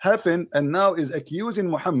happened and now is accusing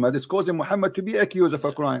Muhammad, is causing Muhammad to be accused of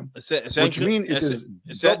a crime. Which means it is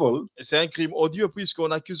double. C'est un crime odieux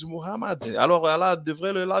puisqu'on accuse Muhammad. Alors Allah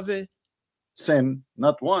devrait le laver. Sin,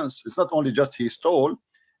 not once. It's not only just he stole.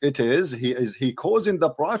 It is he causing the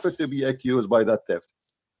prophet to be accused by that theft.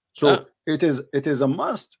 So it is a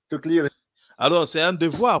must to clear it. Alors c'est un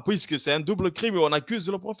devoir puisque c'est un double crime. On accuse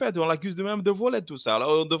le prophète, on l'accuse de même de voler tout ça.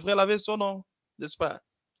 Alors on devrait laver son nom, n'est-ce pas?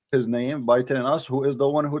 His name by telling us who is the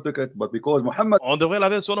one who took it, but because Muhammad, on devrait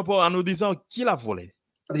laver son nom en nous disant qui l'a volé.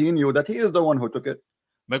 He knew that he is the one who took it.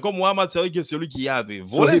 Mais comme Muhammad savait que celui qui avait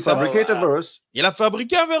volé, so he fabricated a verse. Il a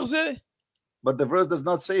fabriqué un verset. But the verse does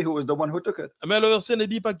not say who is the one who took it. Mais le verset ne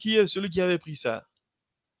dit pas qui est celui qui avait pris ça.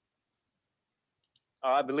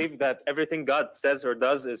 I believe that everything God says or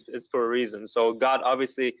does is for a reason. So God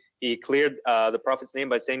obviously he cleared the prophet's name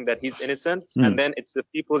by saying that he's innocent, and then it's the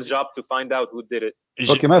people's job to find out who did it.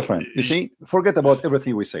 Okay, my friend, you see, forget about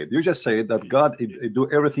everything we said. You just said that God he do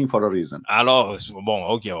everything for a reason. Alors, bon,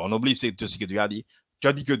 ok, on oublie tout ce que tu as dit. Tu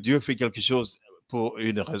as dit que Dieu fait quelque chose pour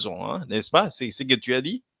une raison, hein, n'est-ce pas? C'est ce que tu as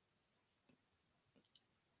dit?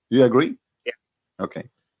 You agree? Yeah. Okay.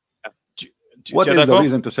 What is the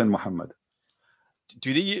reason to send Muhammad?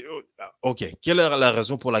 Tu dis, ok, quelle est la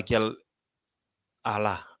raison pour laquelle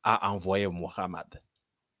Allah a envoyé Muhammad?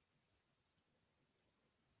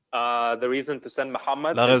 The reason to send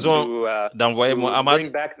Muhammad La raison d'envoyer Muhammad,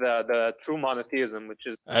 bring back the true monotheism, which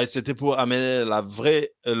is c'était pour amener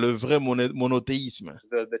le vrai monothéisme,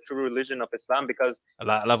 the true religion of Islam, because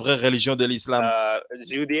la vraie religion de l'islam.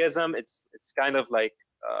 Judaism, it's kind of like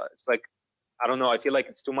it's like, I don't know, I feel like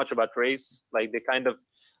it's too much about race, like they kind of.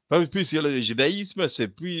 Plus le judaïsme, c'est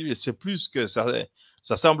plus que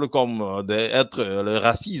ça semble comme d'être le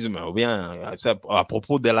racisme, ou bien à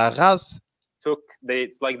propos de la race.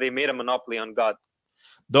 It's like they made a monopoly on God.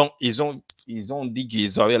 Donc ils ont dit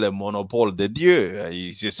qu'ils avaient le monopole de Dieu.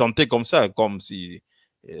 Ils se sentaient comme ça, comme si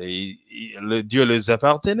le Dieu les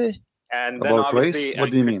appartenait. And then obviously, what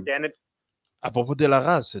do you mean? À propos de la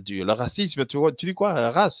race, le racisme, tu dis quoi,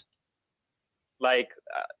 la race?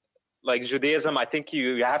 Like Judaism, I think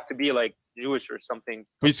you have to be like Jewish or something.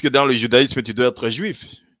 Puisque dans le judaïsme, tu dois être juif.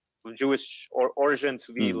 Jewish origin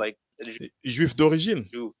to be like juif d'origine.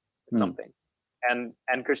 Jew, something. And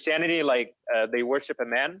Christianity, like they worship a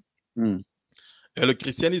man. Et le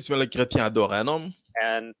christianisme, les chrétiens adorent un homme.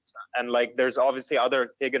 And like there's obviously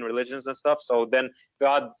other pagan religions and stuff. So then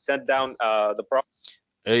God sent down the prophet.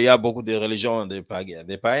 Et il y a beaucoup de religions, des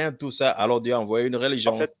païens, tout ça. Alors Dieu a envoyé une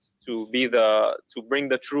religion. To bring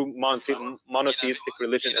the true monotheistic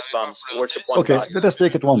religion, Islam, to worship one God. Let us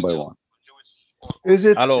take it one by one. Is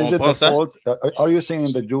it the fault? Are you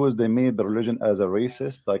saying the Jews they made the religion as a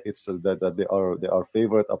racist, like it's that they are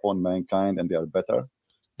favored upon mankind and they are better?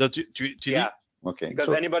 Yeah. Okay. Because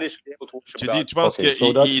anybody should be able to worship God. Tu penses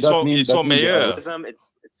qu'ils sont meilleurs?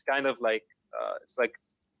 It's kind of like it's like,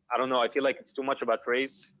 I don't know, I feel like it's too much about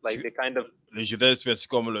race. Like they kind of. Le judaïsme, c'est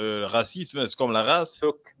comme le racisme, c'est comme la race.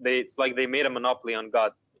 It's like they made a monopoly on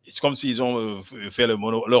God. C'est comme s'ils ont fait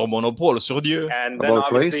leur monopole sur Dieu. And then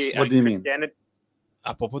about race, what do you mean?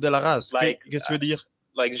 À propos de la race, qu'est-ce que tu veux dire?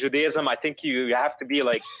 Like Judaism, I think you have to be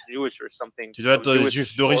like Jewish or something. Tu dois être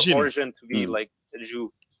juif d'origine. Origin to be like a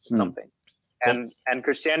Jew or something. And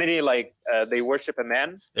Christianity, like they worship a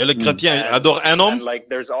man. Et les chrétiens adorent un homme. And like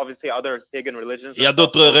there's obviously other pagan religions. Il y a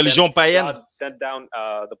d'autres religions païennes. God sent down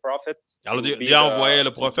the prophet. Alors Dieu a envoyé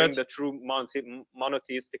le prophète. The true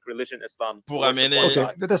monotheistic religion, Islam. Pour amener. Okay,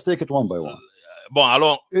 let us take it one by one. Bon,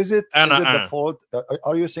 alors. Is it the fault?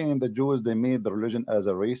 Are you saying the Jews they made the religion as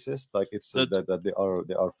a racist, like it's that they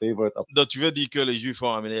are favored? Donc tu veux dire que les Juifs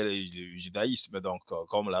ont amené le judaïsme, donc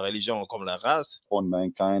comme la religion, comme la race. On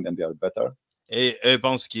mankind and they are better. Et eux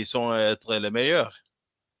pensent qu'ils sont être les meilleurs.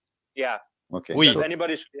 Yeah. Okay. Oui. Because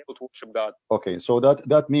anybody should be able to worship God. Okay, so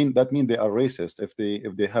that mean they are racist if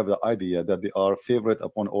they have the idea that they are favorite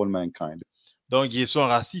upon all mankind. Donc ils sont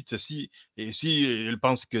racistes si ils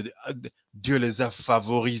pensent que Dieu les a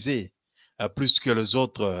favorisés plus que les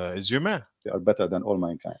autres humains. They are better than all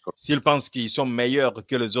mankind. S'ils pensent qu'ils sont meilleurs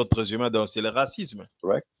que les autres humains, donc c'est le racisme.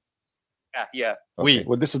 Correct? Yeah. Okay. Oui.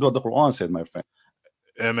 Well, this is what the Quran said, my friend.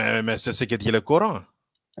 Mais c'est ce que dit le Coran.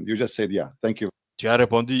 And you just said, yeah, thank you. Tu as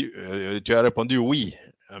répondu oui.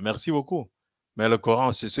 Merci beaucoup. Mais le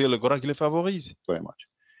Coran, c'est le Coran qui les favorise. Very much.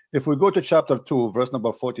 If we go to chapter 2, verse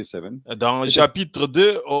number 47. Dans chapitre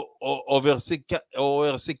 2, au verset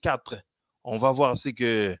 4, on va voir ce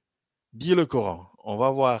que dit le Coran. On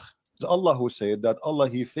va voir. It's Allah who said that Allah,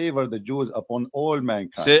 he favored the Jews upon all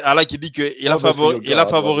mankind. C'est Allah qui dit qu'il a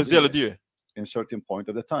favorisé le Dieu. In certain point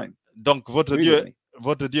of the time. Donc votre Dieu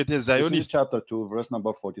était zioniste. This is chapter 2, verse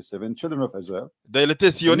number 47. Children of Israel, il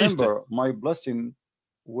était sioniste. remember my blessing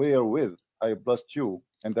wherewith I blessed you,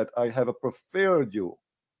 and that I have preferred you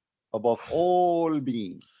above all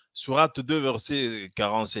beings. Sourate 2, verset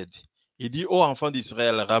 47. Il dit, ô enfants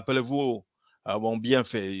d'Israël, rappelez-vous mon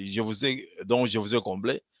bienfait dont je vous ai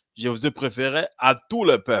comblé. Je vous ai préféré à tout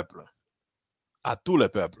le peuple. À tout le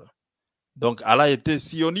peuple. Donc, Allah était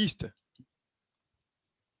sioniste.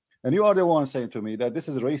 And you are the one saying to me that this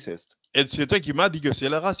is racist. Et c'est toi qui m'as dit que c'est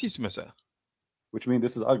le racisme, ça. Which means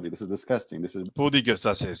this is ugly, this is disgusting, this is Pour dire que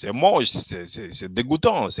ça, c'est moche, c'est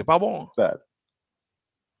dégoûtant, c'est pas bon. bad.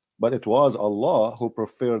 But it was Allah who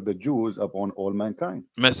preferred the Jews upon all mankind.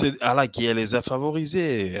 Mais c'est Allah qui les a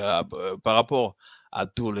favorisés par rapport à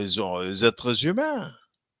tous les êtres humains,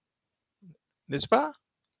 n'est-ce pas?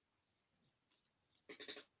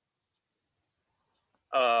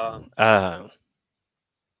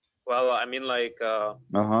 Well, I mean, like,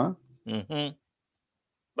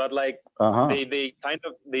 but like,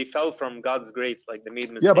 they fell from God's grace, like they made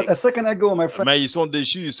mistakes. Yeah, but a second ago, my friend. Mais ils sont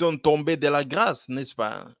déchus, ils sont tombés de la grâce, n'est-ce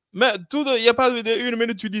pas? Mais il n'y a pas une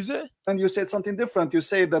minute, tu disais? And you said something different. You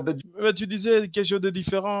said that the Mais tu disais quelque chose de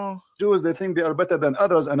différent. Jews, they think they are better than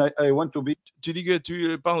others, and I want to be. Tu dis que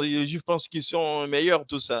les Juifs pensent qu'ils sont meilleurs,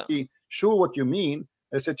 tout ça. Sure, what you mean?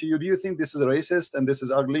 I said to you, do you think this is racist and this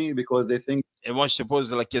is ugly because they think? Et moi, je te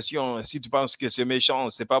pose la question, si tu penses que c'est méchant,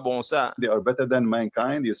 c'est pas bon ça. They are better than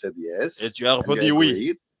mankind. You said yes. Et tu as répondu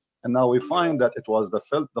oui. And now we find that it was the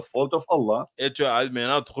fault of Allah. Et tu as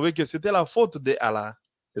maintenant trouvé que c'était la faute de Allah.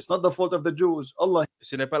 It's not the fault of the Jews. Allah.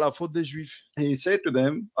 Ce n'est pas la faute des Juifs. He said to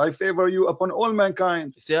them, I favor you upon all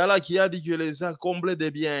mankind. C'est Allah qui a dit qu'il les a comblés de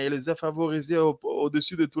biens et les a favorisés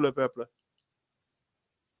au-dessus de tout le peuple.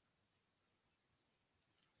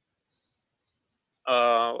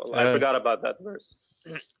 I forgot about that verse.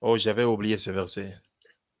 Oh, j'avais oublié ce verset.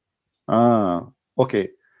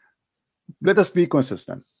 Okay. Let us be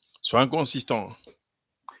consistent. Sois inconsistant.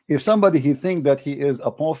 If somebody he think that he is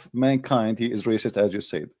above mankind, he is racist, as you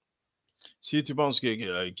said. Si tu penses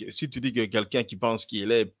si tu dis que quelqu'un qui pense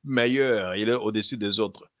qu'il est meilleur, il est au-dessus des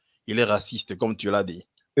autres, il est raciste, comme tu l'as dit.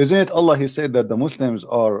 Isn't it Allah? He said that the Muslims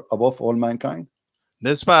are above all mankind.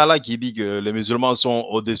 N'est-ce pas Allah qui dit que les musulmans sont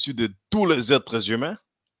au-dessus de tous les êtres humains?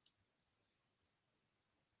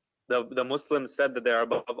 The Muslims said that they are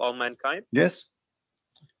above all mankind. Yes.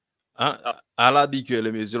 Allah dit que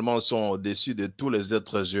les musulmans sont au-dessus de tous les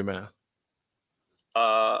êtres humains.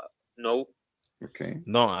 No. Okay.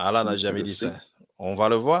 Non, Allah n'a jamais dit ça. On va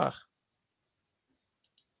le voir.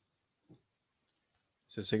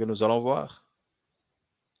 C'est ce que nous allons voir.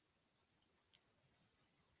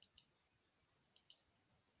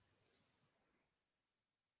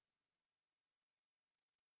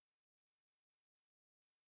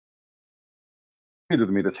 Read with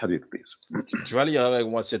me that hadith, please. Tu vas lire avec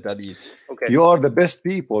moi cet hadith. Okay. You are the best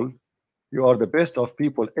people. You are the best of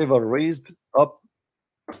people ever raised up,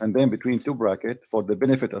 and then between two brackets, for the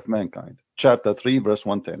benefit of mankind. Chapter 3, verse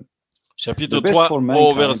 110. Chapitre The best 3 for au mankind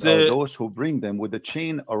are verset. those who bring them with a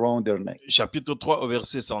chain around their neck. Chapitre 3 au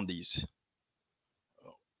verset 110.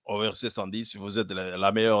 Au verset 110, vous êtes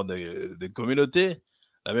la meilleure des communautés,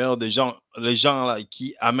 la meilleure des gens, les gens là,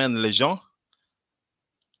 qui amènent les gens,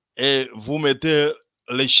 et vous mettez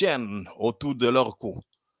les chaînes autour de leur cou.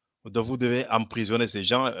 Vous devez emprisonner ces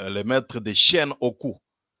gens, les mettre des chaînes au cou.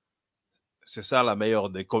 C'est ça la meilleure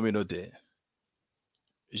des communautés.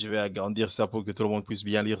 Je vais agrandir ça pour que tout le monde puisse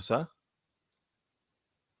bien lire ça.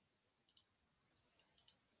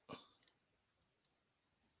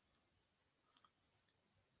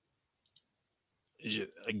 Je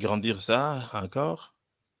vais agrandir ça encore.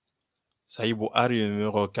 Sahih Bukhari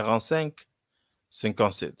numéro 45,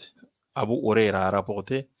 57. Abu Huraira a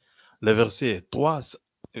rapporté le verset 3,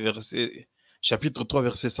 chapitre 3,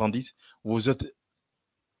 verset 110. Vous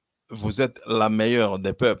êtes la meilleure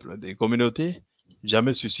des peuples, des communautés,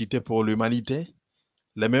 jamais suscitées pour l'humanité,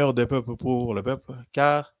 les meilleurs des peuples pour le peuple,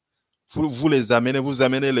 car vous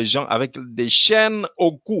amenez les gens avec des chaînes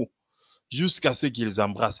au cou jusqu'à ce qu'ils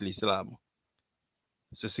embrassent l'islam.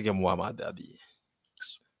 C'est ce que Muhammad a dit.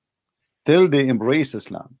 Till they embrace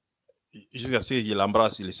Islam. Jusqu'à ce qu'ils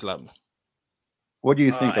embrassent l'islam. What do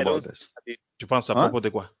you think about this? Tu penses à propos de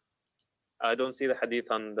quoi? I don't see the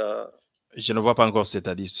hadith on the. Je ne vois pas encore cet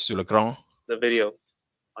hadith sur l'écran. The video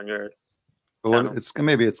on your. Well, channel.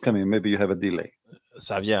 maybe it's coming. Maybe you have a delay.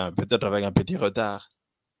 Ça vient peut-être avec un petit retard.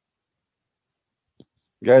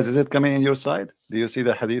 Guys, is it coming in your side? Do you see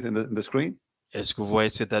the hadith in the screen? Est-ce que vous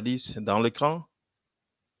voyez cet hadith dans l'écran?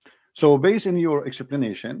 So, based on your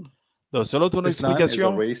explanation, Donc, selon ton Islam is a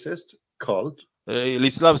explication, racist cult.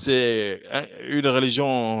 l'islam c'est une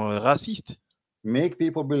religion raciste. Make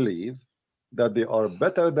people believe that they are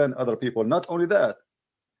better than other people. Not only that,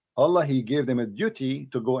 Allah, He gave them a duty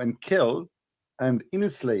to go and kill and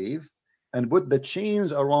enslave and put the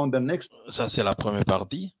chains around the neck. Ça, c'est la première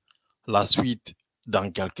partie. La suite,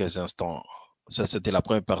 dans quelques instants. Ça, c'était la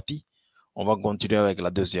première partie. On va continuer avec la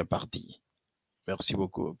deuxième partie. Merci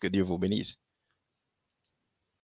beaucoup. Que Dieu vous bénisse.